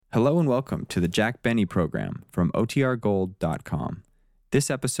Hello and welcome to the Jack Benny program from OTRGold.com. This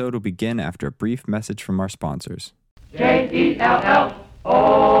episode will begin after a brief message from our sponsors. J-E-L-L-O.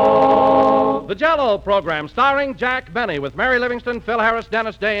 The Jell-O program starring Jack Benny with Mary Livingston, Phil Harris,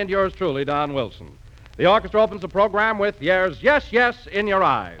 Dennis Day, and yours truly, Don Wilson. The orchestra opens the program with There's Yes, Yes in Your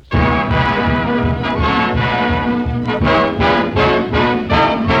Eyes.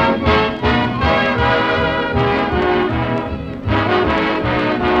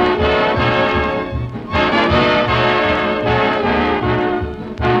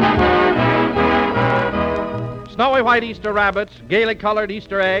 Snowy white Easter rabbits, gaily colored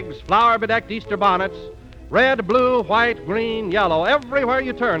Easter eggs, flower-bedecked Easter bonnets, red, blue, white, green, yellow. Everywhere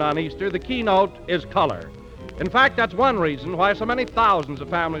you turn on Easter, the keynote is color. In fact, that's one reason why so many thousands of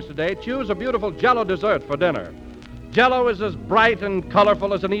families today choose a beautiful Jell-O dessert for dinner. Jell-O is as bright and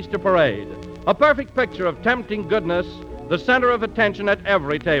colorful as an Easter parade, a perfect picture of tempting goodness, the center of attention at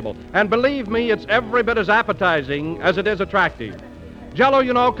every table. And believe me, it's every bit as appetizing as it is attractive. Jell-O,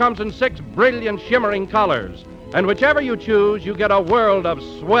 you know, comes in 6 brilliant, shimmering colors. And whichever you choose, you get a world of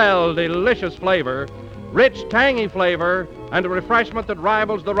swell, delicious flavor, rich, tangy flavor, and a refreshment that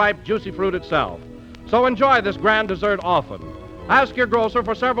rivals the ripe, juicy fruit itself. So enjoy this grand dessert often. Ask your grocer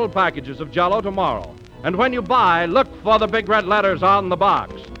for several packages of Jell-O tomorrow. And when you buy, look for the big red letters on the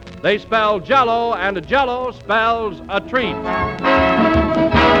box. They spell Jell-O, and Jell-O spells a treat.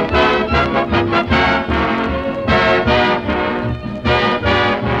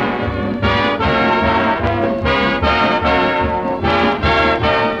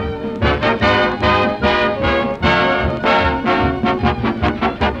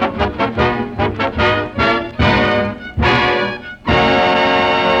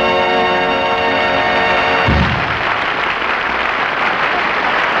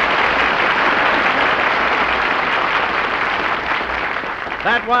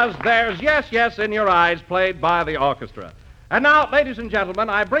 That was There's Yes, Yes in Your Eyes, played by the orchestra. And now, ladies and gentlemen,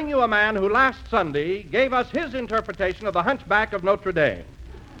 I bring you a man who last Sunday gave us his interpretation of The Hunchback of Notre Dame.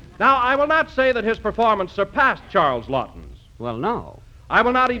 Now, I will not say that his performance surpassed Charles Laughton's. Well, no. I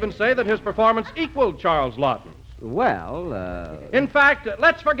will not even say that his performance equaled Charles Laughton's. Well, In fact,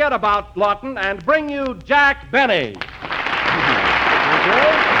 let's forget about Laughton and bring you Jack Benny. Thank you.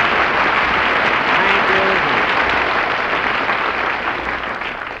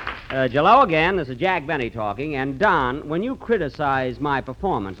 Jell-O again, this is Jack Benny talking. And Don, when you criticize my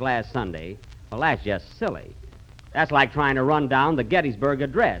performance last Sunday, well, that's just silly. That's like trying to run down the Gettysburg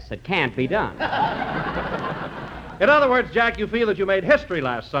Address. It can't be done. In other words, Jack, you feel that you made history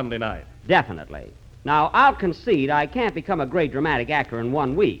last Sunday night. Definitely. Now, I'll concede I can't become a great dramatic actor in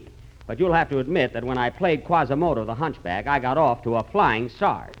 1 week, but you'll have to admit that when I played Quasimodo the Hunchback, I got off to a flying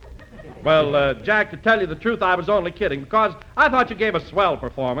start. Well, Jack, to tell you the truth, I was only kidding, because I thought you gave a swell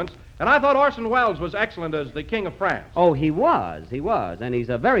performance, and I thought Orson Welles was excellent as the King of France. Oh, he was, and he's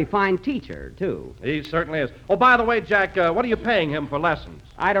a very fine teacher, too. He certainly is. Oh, by the way, Jack, what are you paying him for lessons?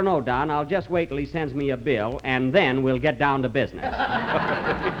 I don't know, Don. I'll just wait till he sends me a bill, and then we'll get down to business.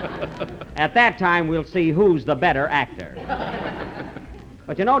 At that time, we'll see who's the better actor.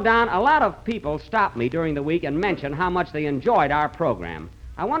 But you know, Don, a lot of people stop me during the week and mention how much they enjoyed our program.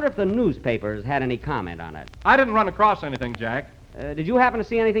 I wonder if the newspapers had any comment on it. I didn't run across anything, Jack. Did you happen to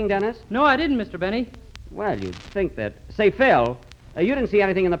see anything, Dennis? No, I didn't, Mr. Benny. Well, you'd think that... Say, Phil, you didn't see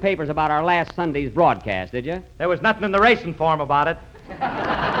anything in the papers about our last Sunday's broadcast, did you? There was nothing in the racing form about it.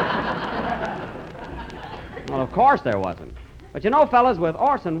 Well, of course there wasn't. But you know, fellas, with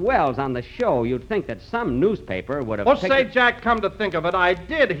Orson Welles on the show, you'd think that some newspaper would have... Oh, say, Jack, come to think of it, I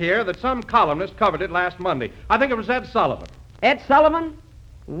did hear that some columnist covered it last Monday. I think it was Ed Sullivan. Ed Sullivan?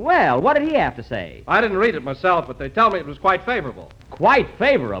 Well, what did he have to say? I didn't read it myself, but they tell me it was quite favorable. Quite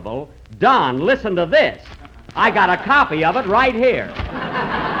favorable? Don, listen to this. I got a copy of it right here.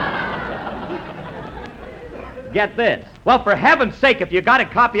 Get this. Well, for heaven's sake, if you got a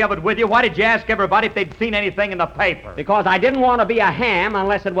copy of it with you, why did you ask everybody if they'd seen anything in the paper? Because I didn't want to be a ham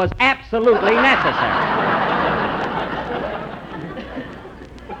unless it was absolutely necessary.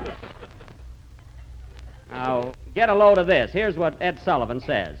 Now, get a load of this. Here's what Ed Sullivan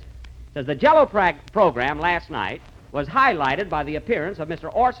says. It says, the Jell-O program last night was highlighted by the appearance of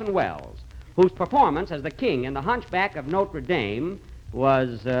Mr. Orson Welles, whose performance as the king in The Hunchback of Notre Dame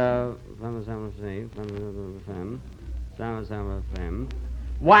was,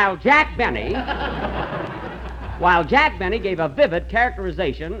 while Jack Benny gave a vivid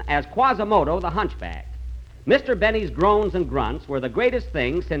characterization as Quasimodo the Hunchback. Mr. Benny's groans and grunts were the greatest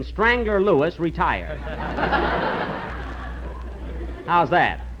thing since Strangler Lewis retired. How's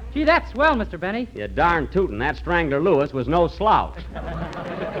that? Gee, that's swell, Mr. Benny. You darn tootin', that Strangler Lewis was no slouch.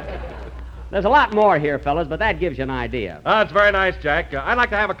 There's a lot more here, fellas, but that gives you an idea. It's very nice, Jack. I'd like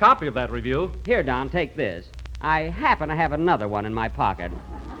to have a copy of that review. Here, Don, take this. I happen to have another one in my pocket.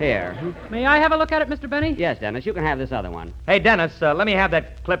 Here. May I have a look at it, Mr. Benny? Yes, Dennis, you can have this other one. Hey, Dennis, let me have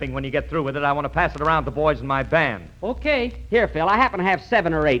that clipping when you get through with it. I want to pass it around to the boys in my band. Okay. Here, Phil, I happen to have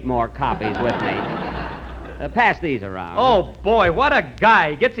 7 or 8 more copies with me. Pass these around. Oh, boy, what a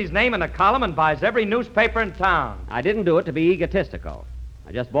guy. He gets his name in a column and buys every newspaper in town. I didn't do it to be egotistical.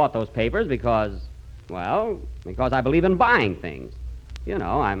 I just bought those papers because I believe in buying things. You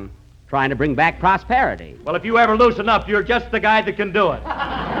know, I'm trying to bring back prosperity. Well, if you ever loosen up, you're just the guy that can do it.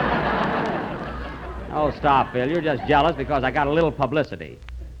 Oh, stop, Phil. You're just jealous because I got a little publicity.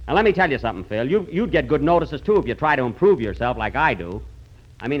 Now, let me tell you something, Phil. You'd get good notices, too, if you try to improve yourself like I do.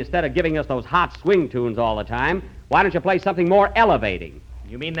 I mean, instead of giving us those hot swing tunes all the time, why don't you play something more elevating?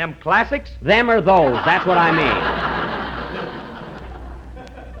 You mean them classics? Them or those. That's what I mean.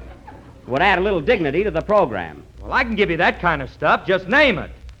 Would add a little dignity to the program. Well, I can give you that kind of stuff. Just name it.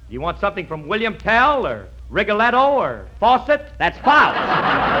 You want something from William Tell or Rigoletto or Fawcett? That's Faust.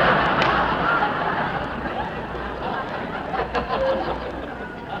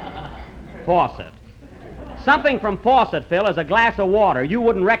 Fawcett. Something from Fawcett, Phil, is a glass of water. You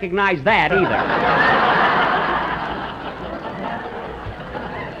wouldn't recognize that either.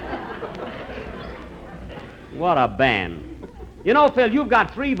 What a band. You know, Phil, you've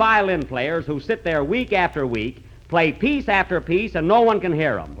got 3 violin players who sit there week after week, play piece after piece, and no one can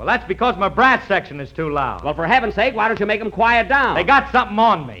hear them. Well, that's because my brass section is too loud. Well, for heaven's sake, why don't you make them quiet down? They got something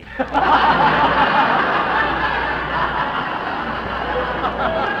on me.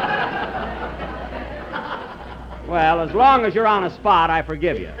 Well, as long as you're on a spot, I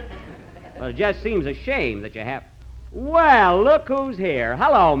forgive you. But it just seems a shame that you have... Well, look who's here.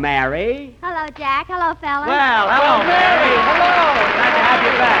 Hello, Mary. Hello, Jack. Hello, fellas. Well, hello, Mary. Hello. Glad to have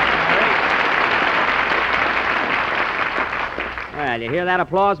you back, Mary. Well, you hear that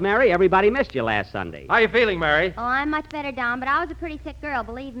applause, Mary? Everybody missed you last Sunday. How you feeling, Mary? Oh, I'm much better, Don, but I was a pretty sick girl,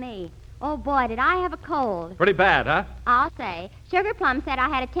 believe me. Oh, boy, did I have a cold. Pretty bad, huh? I'll say. Sugar Plum said I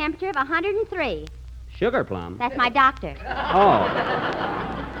had a temperature of 103. Sugar Plum? That's my doctor. Oh.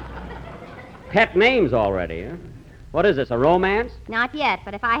 Pet names already, huh? What is this, a romance? Not yet,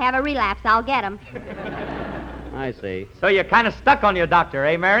 but if I have a relapse, I'll get 'em. I see. So you're kind of stuck on your doctor,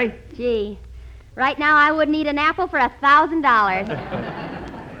 eh, Mary? Gee. Right now, I wouldn't eat an apple for $1,000.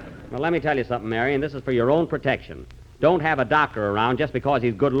 Well, let me tell you something, Mary, and this is for your own protection. Don't have a doctor around just because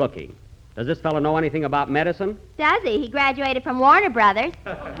he's good looking. Does this fellow know anything about medicine? Does he? He graduated from Warner Brothers.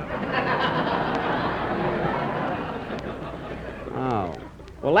 Oh.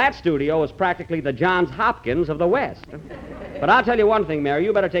 Well, that studio is practically the Johns Hopkins of the West. But I'll tell you one thing, Mary.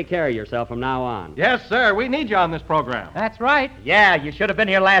 You better take care of yourself from now on. Yes, sir. We need you on this program. That's right. Yeah, you should have been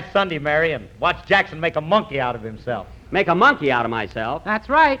here last Sunday, Mary, and watched Jackson make a monkey out of himself. Make a monkey out of myself. That's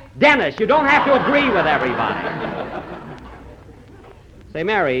right. Dennis, you don't have to agree with everybody. Say,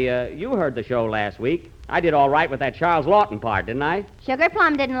 Mary, you heard the show last week. I did all right with that Charles Lawton part, didn't I? Sugar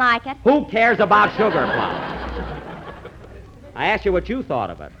Plum didn't like it. Who cares about Sugar Plum? I asked you what you thought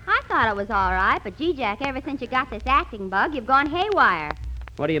of it. I thought it was all right, but gee, Jack, ever since you got this acting bug, you've gone haywire.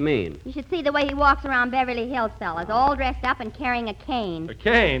 What do you mean? You should see the way he walks around Beverly Hills, fellas, all dressed up and carrying a cane. A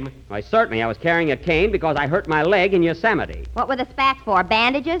cane? Why, certainly I was carrying a cane because I hurt my leg in Yosemite. What were the spats for,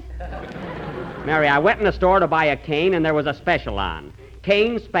 bandages? Mary, I went in the store to buy a cane, and there was a special on.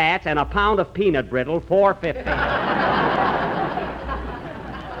 Cane spats and a pound of peanut brittle, $4.50.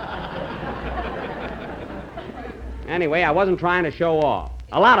 Anyway, I wasn't trying to show off.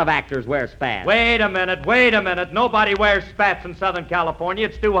 A lot of actors wear spats. Wait a minute. Nobody wears spats in Southern California.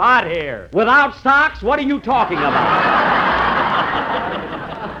 It's too hot here. Without socks? What are you talking about?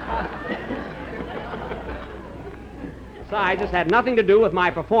 Besides, this had nothing to do with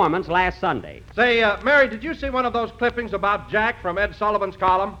my performance last Sunday. Say, Mary, did you see one of those clippings about Jack from Ed Sullivan's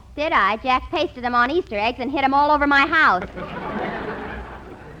column? Did I? Jack pasted them on Easter eggs and hid them all over my house.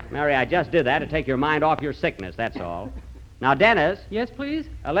 Mary, I just did that to take your mind off your sickness, that's all. Now, Dennis. Yes, please?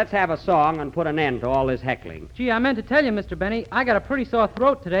 Let's have a song and put an end to all this heckling. Gee, I meant to tell you, Mr. Benny, I got a pretty sore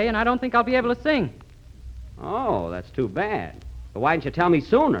throat today, and I don't think I'll be able to sing. Oh, that's too bad. But why didn't you tell me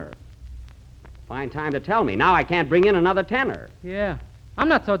sooner? Fine time to tell me. Now I can't bring in another tenor. Yeah. I'm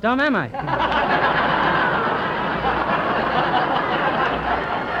not so dumb, am I?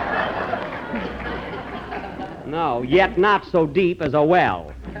 No, yet not so deep as a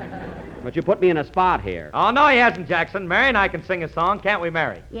well. But you put me in a spot here. Oh, no, he hasn't, Jackson. Mary and I can sing a song, can't we,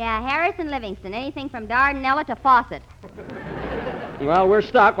 Mary? Yeah, Harrison Livingston, anything from Dardanella to Fawcett. Well, we're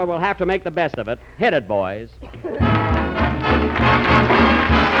stuck, but we'll have to make the best of it. Hit it, boys.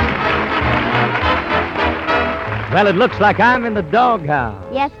 Well, it looks like I'm in the doghouse.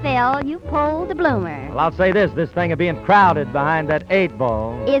 Yes, Phil, you pulled the bloomer. Well, I'll say this thing of being crowded behind that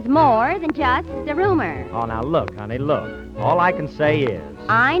 8-ball. Is more than just a rumor. Oh, now look, honey, look. All I can say is...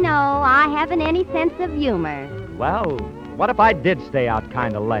 I know I haven't any sense of humor. Well, what if I did stay out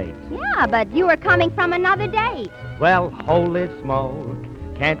kind of late? Yeah, but you were coming from another date. Well, holy smoke,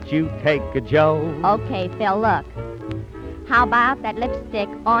 can't you take a joke? Okay, Phil, look. How about that lipstick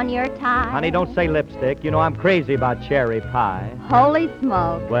on your tie? Honey, don't say lipstick. You know I'm crazy about cherry pie. Holy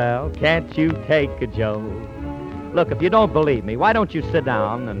smoke. Well, can't you take a joke? Look, if you don't believe me, why don't you sit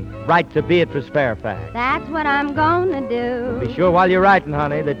down and write to Beatrice Fairfax? That's what I'm gonna do. Be sure while you're writing,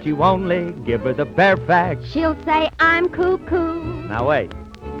 honey, that you only give her the bare facts. She'll say I'm cuckoo. Now, wait.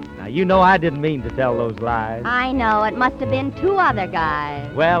 Now, you know I didn't mean to tell those lies. I know, it must have been 2 other guys.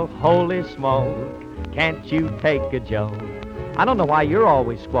 Well, holy smoke, can't you take a joke? I don't know why you're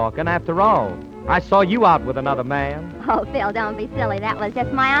always squawking. After all, I saw you out with another man. Oh, Phil, don't be silly. That was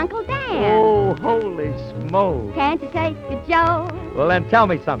just my Uncle Dan. Oh, holy smoke. Can't you take a joke? Well, then tell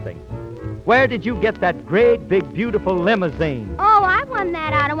me something. Where did you get that great, big, beautiful limousine? Oh, I won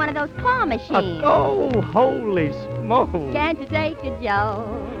that out of one of those claw machines. Oh, holy smoke. Can't you take a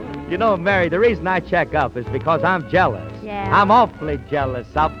joke? You know, Mary, the reason I check up is because I'm jealous. Yeah. I'm awfully jealous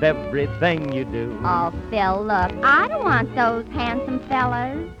of everything you do. Oh, Phil, look, I don't want those handsome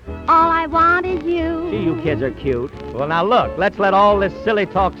fellas. All I want is you. Gee, you kids are cute. Well, now look, let's let all this silly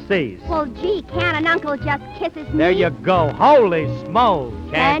talk cease. Well, gee, can't an uncle just kiss his knee? There you go. Holy smoke.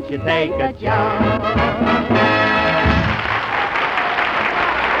 Can't you take a joke?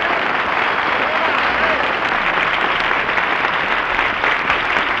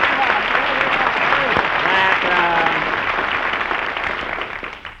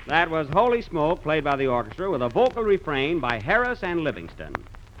 That was Holy Smoke, played by the orchestra, with a vocal refrain by Harris and Livingston.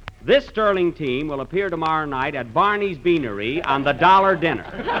 This sterling team will appear tomorrow night at Barney's Beanery on the Dollar Dinner.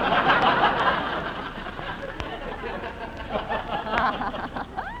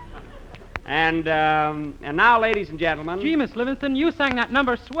 And now, ladies and gentlemen... Gee, Miss Livingston, you sang that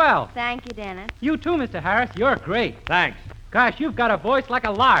number swell. Thank you, Dennis. You too, Mr. Harris. You're great. Thanks. Gosh, you've got a voice like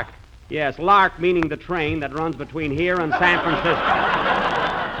a lark. Yes, Lark meaning the train that runs between here and San Francisco.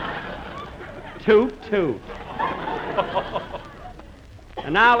 Toot, toot.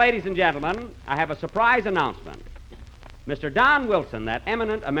 And now, ladies and gentlemen, I have a surprise announcement. Mr. Don Wilson, that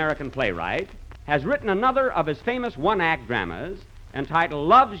eminent American playwright, has written another of his famous one-act dramas entitled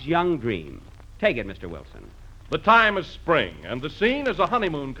Love's Young Dream. Take it, Mr. Wilson. The time is spring, and the scene is a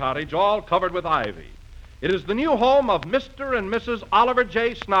honeymoon cottage all covered with ivy. It is the new home of Mr. and Mrs. Oliver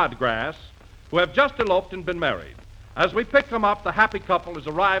J. Snodgrass, who have just eloped and been married. As we pick them up, the happy couple is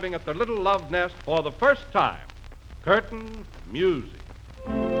arriving at their little love nest for the first time. Curtain, music.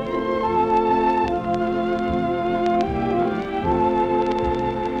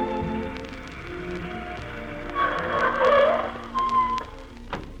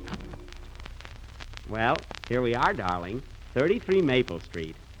 Well, here we are, darling. 33 Maple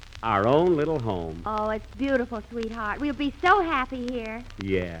Street. Our own little home. Oh, it's beautiful, sweetheart. We'll be so happy here.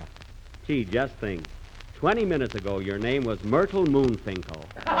 Yeah. Gee, just think. 20 minutes ago, your name was Myrtle Moonfinkel.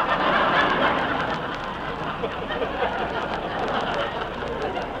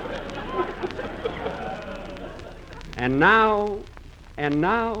 And now...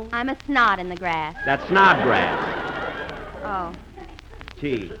 I'm a snot in the grass. That's Snodgrass. Oh.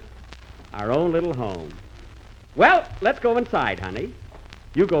 Gee, our own little home. Well, let's go inside, honey.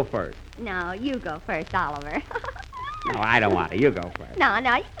 You go first. No, you go first, Oliver. No, I don't want to. You go first. No,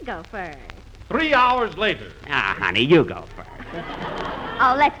 you go first. 3 hours later. Ah, honey, you go first.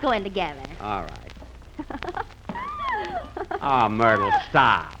 Oh, let's go in together. All right. Oh, Myrtle,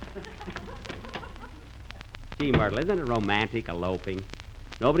 stop. Gee, Myrtle, isn't it romantic eloping?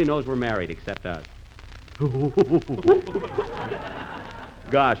 Nobody knows we're married except us.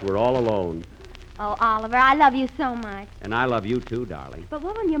 Gosh, we're all alone. Oh, Oliver, I love you so much. And I love you too, darling. But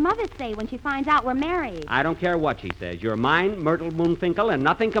what will your mother say when she finds out we're married? I don't care what she says. You're mine, Myrtle Moonfinkel, and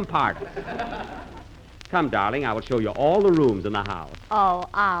nothing can part us. Come, darling, I will show you all the rooms in the house. Oh,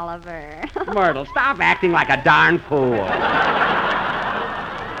 Oliver. Myrtle, stop acting like a darn fool.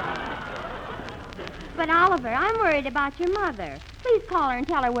 But, Oliver, I'm worried about your mother. Please call her and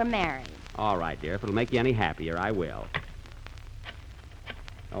tell her we're married. All right, dear. If it'll make you any happier, I will.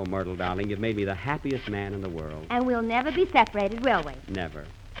 Oh, Myrtle, darling, you've made me the happiest man in the world. And we'll never be separated, will we? Never.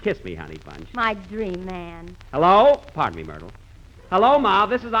 Kiss me, honey bunch. My dream man. Hello? Pardon me, Myrtle. Hello, Ma.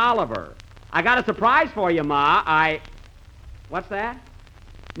 This is Oliver. I got a surprise for you, Ma. What's that?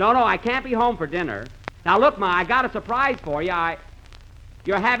 No, I can't be home for dinner. Now, look, Ma, I got a surprise for you.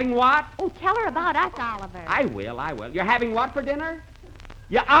 You're having what? Oh, tell her about us, Oliver. I will. You're having what for dinner?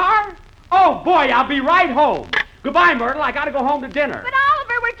 You are? Oh, boy, I'll be right home. Goodbye, Myrtle. I got to go home to dinner. But,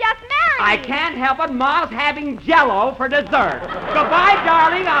 Oliver, we're just married. I can't help it. Ma's having Jell-O for dessert. Goodbye,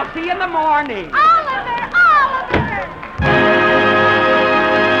 darling. I'll see you in the morning. Oliver!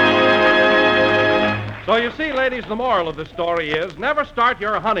 So you see, ladies, the moral of the story is never start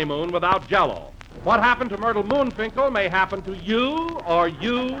your honeymoon without Jell-O. What happened to Myrtle Moonfinkel may happen to you or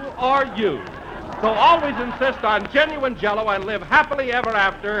you or you. So always insist on genuine Jell-O and live happily ever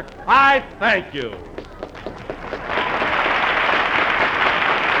after. I thank you.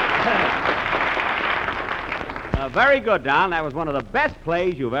 Very good, Don. That was one of the best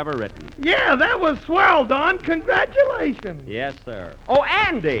plays you've ever written. Yeah, that was swell, Don. Congratulations. Yes, sir. Oh,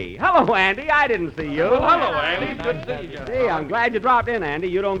 Andy. Hello, Andy. I didn't see you. Well, hello, Andy. Good to see you. Gee, I'm glad you dropped in, Andy.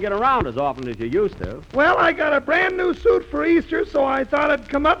 You don't get around as often as you used to. Well, I got a brand new suit for Easter, so I thought I'd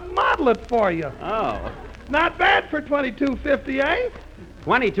come up and model it for you. Oh. Not bad for $22.50, eh?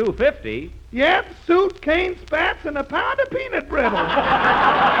 $22.50? Yep, suit, cane, spats, and a pound of peanut brittle.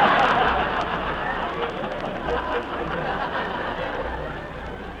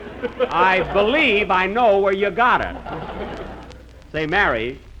 I believe I know where you got it. Say,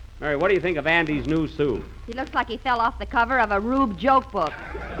 Mary, what do you think of Andy's new suit? He looks like he fell off the cover of a Rube joke book.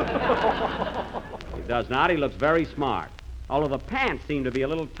 He does not. He looks very smart. Although the pants seem to be a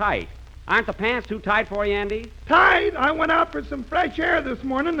little tight. Aren't the pants too tight for you, Andy? Tight? I went out for some fresh air this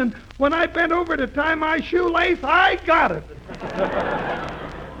morning, and when I bent over to tie my shoelace, I got it.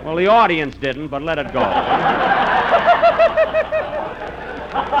 Well, the audience didn't, but let it go.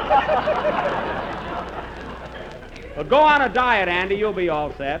 Well, go on a diet, Andy. You'll be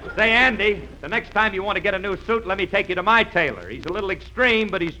all set. Say, Andy, the next time you want to get a new suit, let me take you to my tailor. He's a little extreme,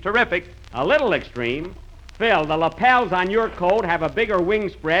 but he's terrific. A little extreme? Phil, the lapels on your coat have a bigger wing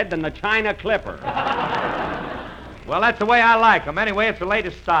spread than the China Clipper. Well, that's the way I like them. Anyway, it's the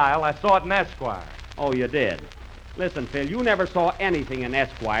latest style. I saw it in Esquire. Oh, you did? Listen, Phil, you never saw anything in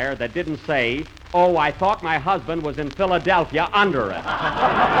Esquire that didn't say, "Oh, I thought my husband was in Philadelphia," under it.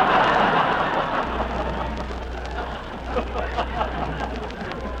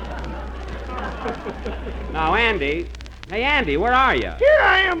 Now, Andy. Hey, Andy, where are you? Here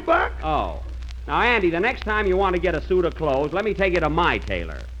I am, Buck. Oh. Now, Andy, the next time you want to get a suit of clothes, let me take you to my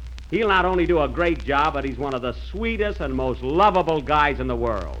tailor. He'll not only do a great job, but he's one of the sweetest and most lovable guys in the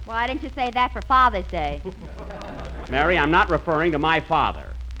world. Why didn't you say that for Father's Day? Mary, I'm not referring to my father.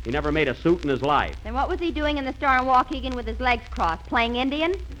 He never made a suit in his life. Then what was he doing in the store in Waukegan with his legs crossed? Playing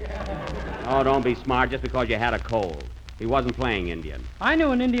Indian? Oh, don't be smart just because you had a cold. He wasn't playing Indian. I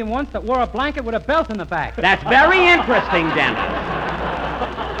knew an Indian once that wore a blanket with a belt in the back. That's very interesting, Dennis.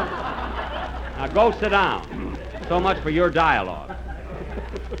 Now, go sit down. So much for your dialogue.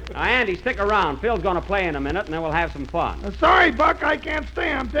 Now, Andy, stick around. Phil's going to play in a minute, and then we'll have some fun. Sorry, Buck, I can't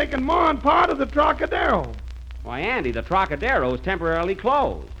stay. I'm taking Ma and Pa to the Trocadero. Why, Andy, the Trocadero is temporarily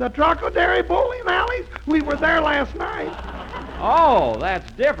closed. The Trocadero bowling alleys? We were there last night. Oh,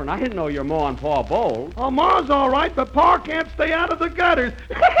 that's different. I didn't know your Ma and Pa bowled. Oh, Ma's all right, but Pa can't stay out of the gutters.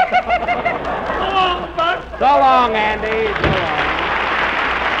 So long, Buck. So long, Andy. So long.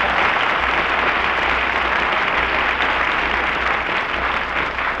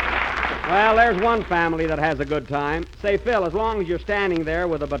 Well, there's one family that has a good time. Say, Phil, as long as you're standing there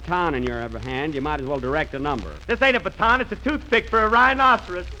with a baton in your hand, you might as well direct a number. This ain't a baton, it's a toothpick for a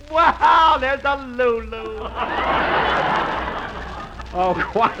rhinoceros. Wow, there's a Lulu. Oh,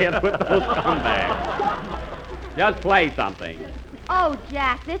 quiet with those scumbags. Just play something. Oh,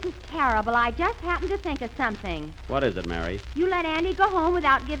 Jack, this is terrible. I just happened to think of something. What is it, Mary? You let Andy go home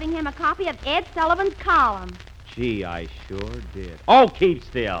without giving him a copy of Ed Sullivan's column. Gee, I sure did. Oh, keep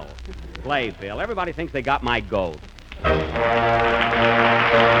still. Play, Phil. Everybody thinks they got my goat.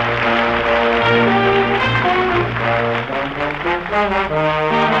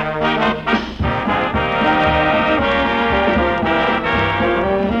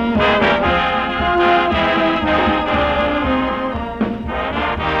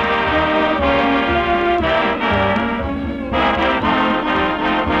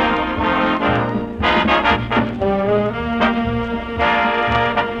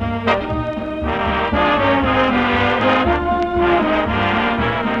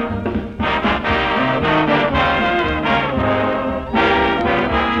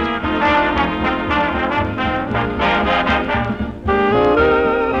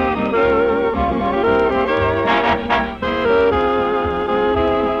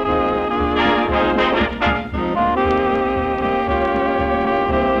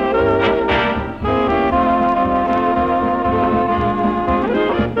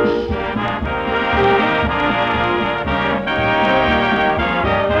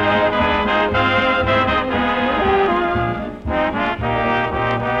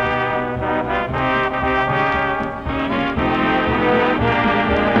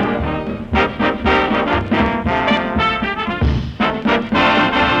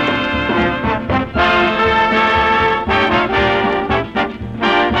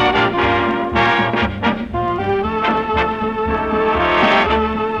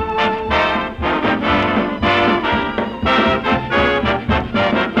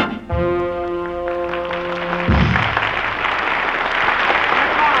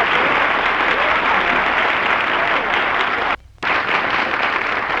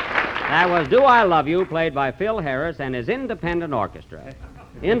 That was Do I Love You, played by Phil Harris and his independent orchestra.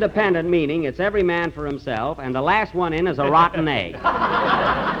 Independent meaning it's every man for himself, and the last one in is a rotten egg.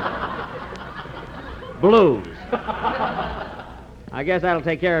 Blues. I guess that'll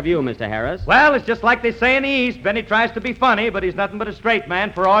take care of you, Mr. Harris. Well, it's just like they say in the East. Benny tries to be funny, but he's nothing but a straight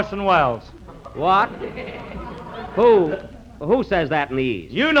man for Orson Welles. What? Who says that in the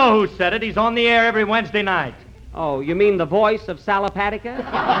East? You know who said it. He's on the air every Wednesday night. Oh, you mean the voice of Salapatica?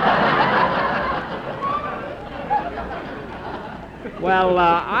 Well,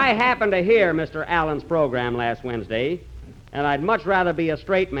 I happened to hear Mr. Allen's program last Wednesday, and I'd much rather be a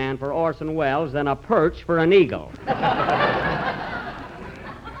straight man for Orson Welles than a perch for an eagle.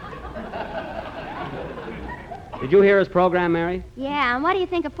 Did you hear his program, Mary? Yeah, and what do you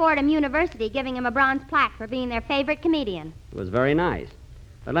think of Fordham University giving him a bronze plaque for being their favorite comedian? It was very nice.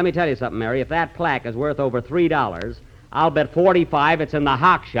 But let me tell you something, Mary. If that plaque is worth over $3, I'll bet 45 it's in the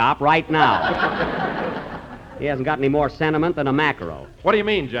hock shop right now. He hasn't got any more sentiment than a mackerel. What do you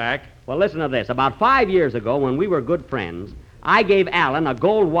mean, Jack? Well, listen to this. About 5 years ago, when we were good friends, I gave Alan a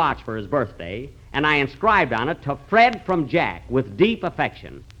gold watch for his birthday, and I inscribed on it, "To Fred from Jack, with deep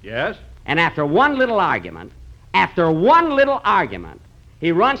affection." Yes? And after one little argument,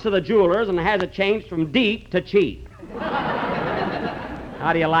 he runs to the jeweler's and has it changed from deep to cheap.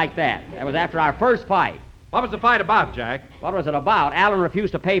 How do you like that? That was after our first fight. What was the fight about, Jack? What was it about? Alan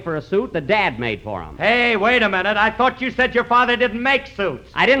refused to pay for a suit that Dad made for him. Hey, wait a minute. I thought you said your father didn't make suits.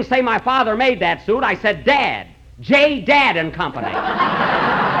 I didn't say my father made that suit. I said Dad. J. Dad and Company.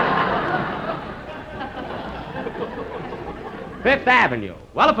 Fifth Avenue.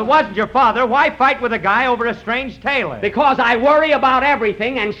 Well, if it wasn't your father, why fight with a guy over a strange tailor? Because I worry about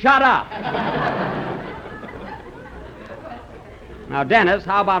everything and shut up. Now, Dennis,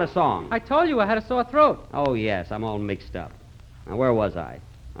 how about a song? I told you I had a sore throat. Oh, yes, I'm all mixed up. Now, where was I?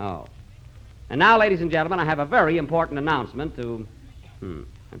 Oh. And now, ladies and gentlemen, I have a very important announcement to...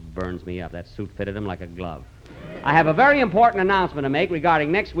 It burns me up. That suit fitted him like a glove. I have a very important announcement to make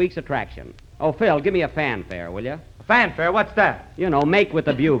regarding next week's attraction. Oh, Phil, give me a fanfare, will you? A fanfare? What's that? You know, make with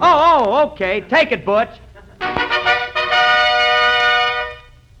the bugle. Oh, okay. Take it, Butch.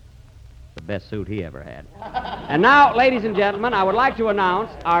 The best suit he ever had. And now, ladies and gentlemen, I would like to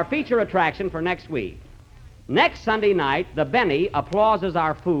announce our feature attraction for next week. Next Sunday night, the Benny applauses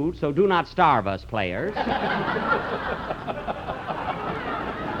our food, so do not starve us, players.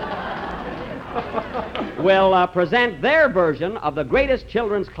 Will present their version of the greatest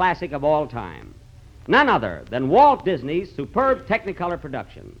children's classic of all time. None other than Walt Disney's superb Technicolor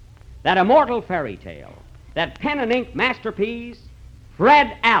production, that immortal fairy tale, that pen and ink masterpiece,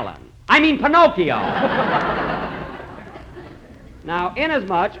 Pinocchio. Now,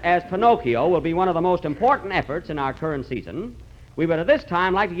 inasmuch as Pinocchio will be one of the most important efforts in our current season, we would at this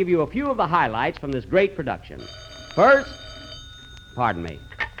time like to give you a few of the highlights from this great production. First, pardon me.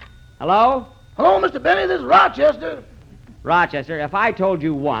 Hello? Hello, Mr. Benny. This is Rochester. Rochester, if I told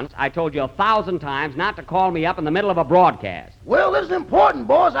you once, I told you 1,000 times not to call me up in the middle of a broadcast. Well, this is important,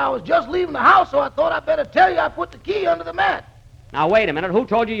 boss. I was just leaving the house, so I thought I'd better tell you I put the key under the mat. Now, wait a minute. Who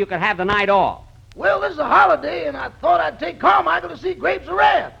told you you could have the night off? Well, this is a holiday, and I thought I'd take Carmichael to see Grapes of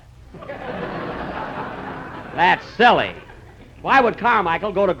Wrath. That's silly. Why would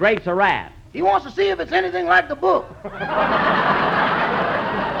Carmichael go to Grapes of Wrath? He wants to see if it's anything like the book.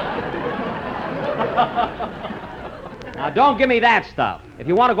 Now, don't give me that stuff. If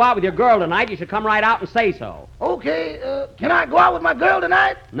you want to go out with your girl tonight, you should come right out and say so. Okay, can I go out with my girl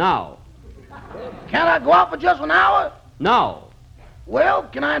tonight? No. Can I go out for just 1 hour? No. Well,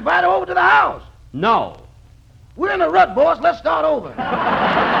 can I invite her over to the house? No. We're in a rut, boss. Let's start over.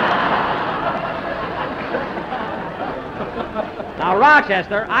 Now,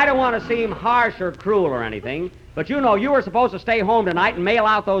 Rochester, I don't want to seem harsh or cruel or anything, but you know you were supposed to stay home tonight and mail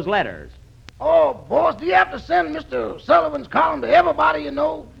out those letters. Oh, boss, do you have to send Mr. Sullivan's column to everybody you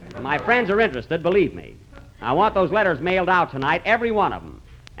know? My friends are interested, believe me. I want those letters mailed out tonight, every one of them.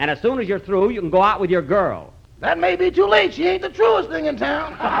 And as soon as you're through, you can go out with your girl. That may be too late. She ain't the truest thing in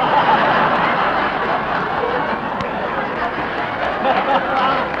town.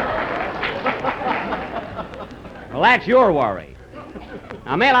 Well, that's your worry.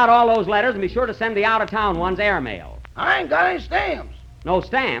 Now, mail out all those letters and be sure to send the out-of-town ones airmail. I ain't got any stamps. No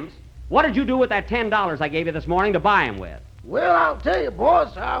stamps? What did you do with that $10 I gave you this morning to buy them with? Well, I'll tell you,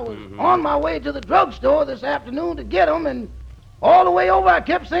 boss, I was on my way to the drugstore this afternoon to get them, and all the way over I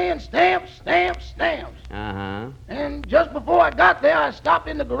kept saying stamps, stamps, stamps. Uh-huh. And just before I got there, I stopped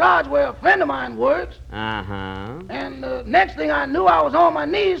in the garage where a friend of mine works. Uh-huh. And next thing I knew, I was on my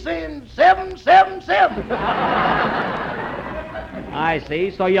knees saying 777. I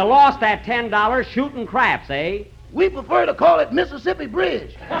see. So you lost that $10 shooting craps, eh? We prefer to call it Mississippi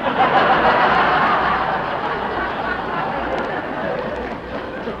Bridge.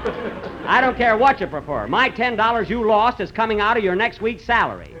 I don't care what you prefer. My $10 you lost is coming out of your next week's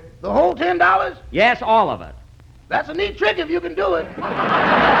salary. The whole $10? Yes, all of it. That's a neat trick if you can do it.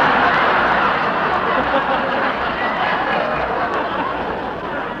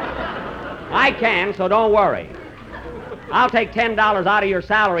 I can, so don't worry. I'll take $10 out of your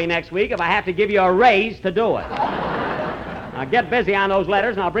salary next week if I have to give you a raise to do it. Now get busy on those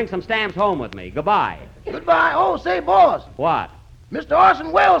letters, and I'll bring some stamps home with me. Goodbye. Goodbye. Oh, say, boss. What? Mr.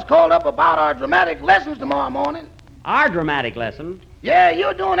 Orson Welles called up about our dramatic lessons tomorrow morning. Our dramatic lesson? Yeah,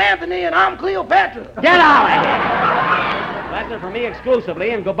 you're doing Anthony and I'm Cleopatra. Get out of here! Lesson for me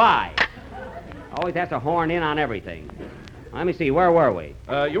exclusively, and goodbye. Always has to horn in on everything. Let me see, where were we?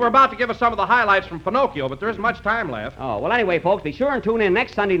 You were about to give us some of the highlights from Pinocchio, but there isn't much time left. Oh, well, anyway, folks, be sure and tune in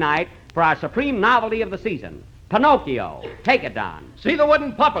next Sunday night for our supreme novelty of the season, Pinocchio. Take it, Don. See the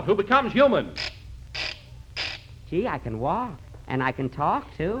wooden puppet who becomes human. Gee, I can walk. And I can talk,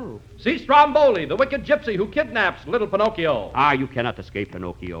 too. See Stromboli, the wicked gypsy who kidnaps little Pinocchio. Ah, you cannot escape,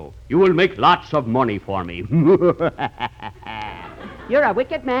 Pinocchio. You will make lots of money for me. You're a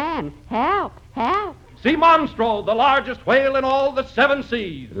wicked man. Help, help. See Monstro, the largest whale in all the 7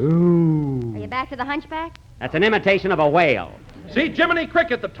 seas. Are you back to the hunchback? That's an imitation of a whale. See Jiminy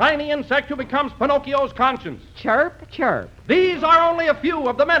Cricket, the tiny insect who becomes Pinocchio's conscience. Chirp, chirp. These are only a few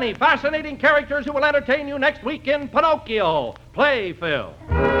of the many fascinating characters who will entertain you next week in Pinocchio. Play, Phil.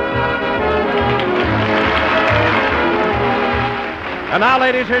 And now,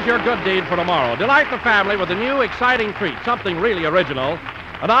 ladies, here's your good deed for tomorrow. Delight the family with a new, exciting treat, something really original.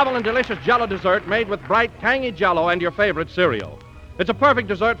 A novel and delicious Jell-O dessert made with bright, tangy Jell-O and your favorite cereal. It's a perfect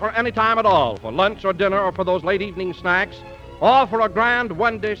dessert for any time at all, for lunch or dinner or for those late evening snacks, or for a grand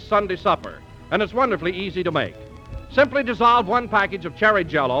one-dish Sunday supper. And it's wonderfully easy to make. Simply dissolve 1 package of cherry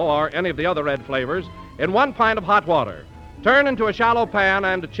Jell-O or any of the other red flavors in 1 pint of hot water. Turn into a shallow pan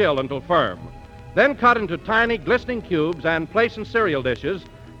and chill until firm. Then cut into tiny, glistening cubes and place in cereal dishes,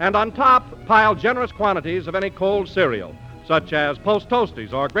 and on top pile generous quantities of any cold cereal, such as Post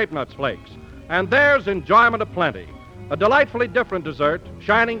Toasties or Grape Nuts Flakes. And there's enjoyment aplenty. A delightfully different dessert,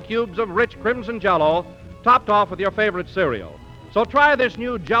 shining cubes of rich crimson Jell-O, topped off with your favorite cereal. So try this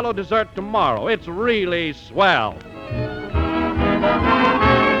new Jell-O dessert tomorrow. It's really swell.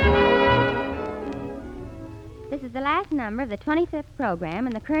 This is the last number of the 25th program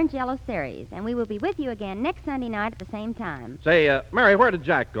in the current Jell-O series, and we will be with you again next Sunday night at the same time. Say, Mary, where did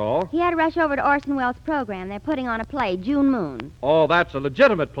Jack go? He had to rush over to Orson Welles' program. They're putting on a play, June Moon. Oh, that's a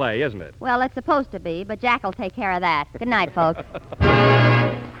legitimate play, isn't it? Well, it's supposed to be, but Jack will take care of that. Good night, folks.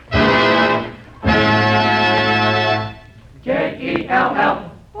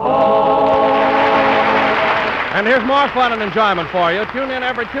 And here's more fun and enjoyment for you. Tune in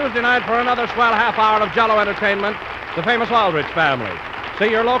every Tuesday night for another swell half hour of Jell-O entertainment, The Famous Aldrich Family. See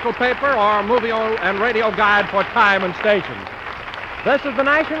your local paper or movie and radio guide for time and station. This is the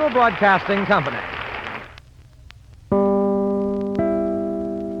National Broadcasting Company.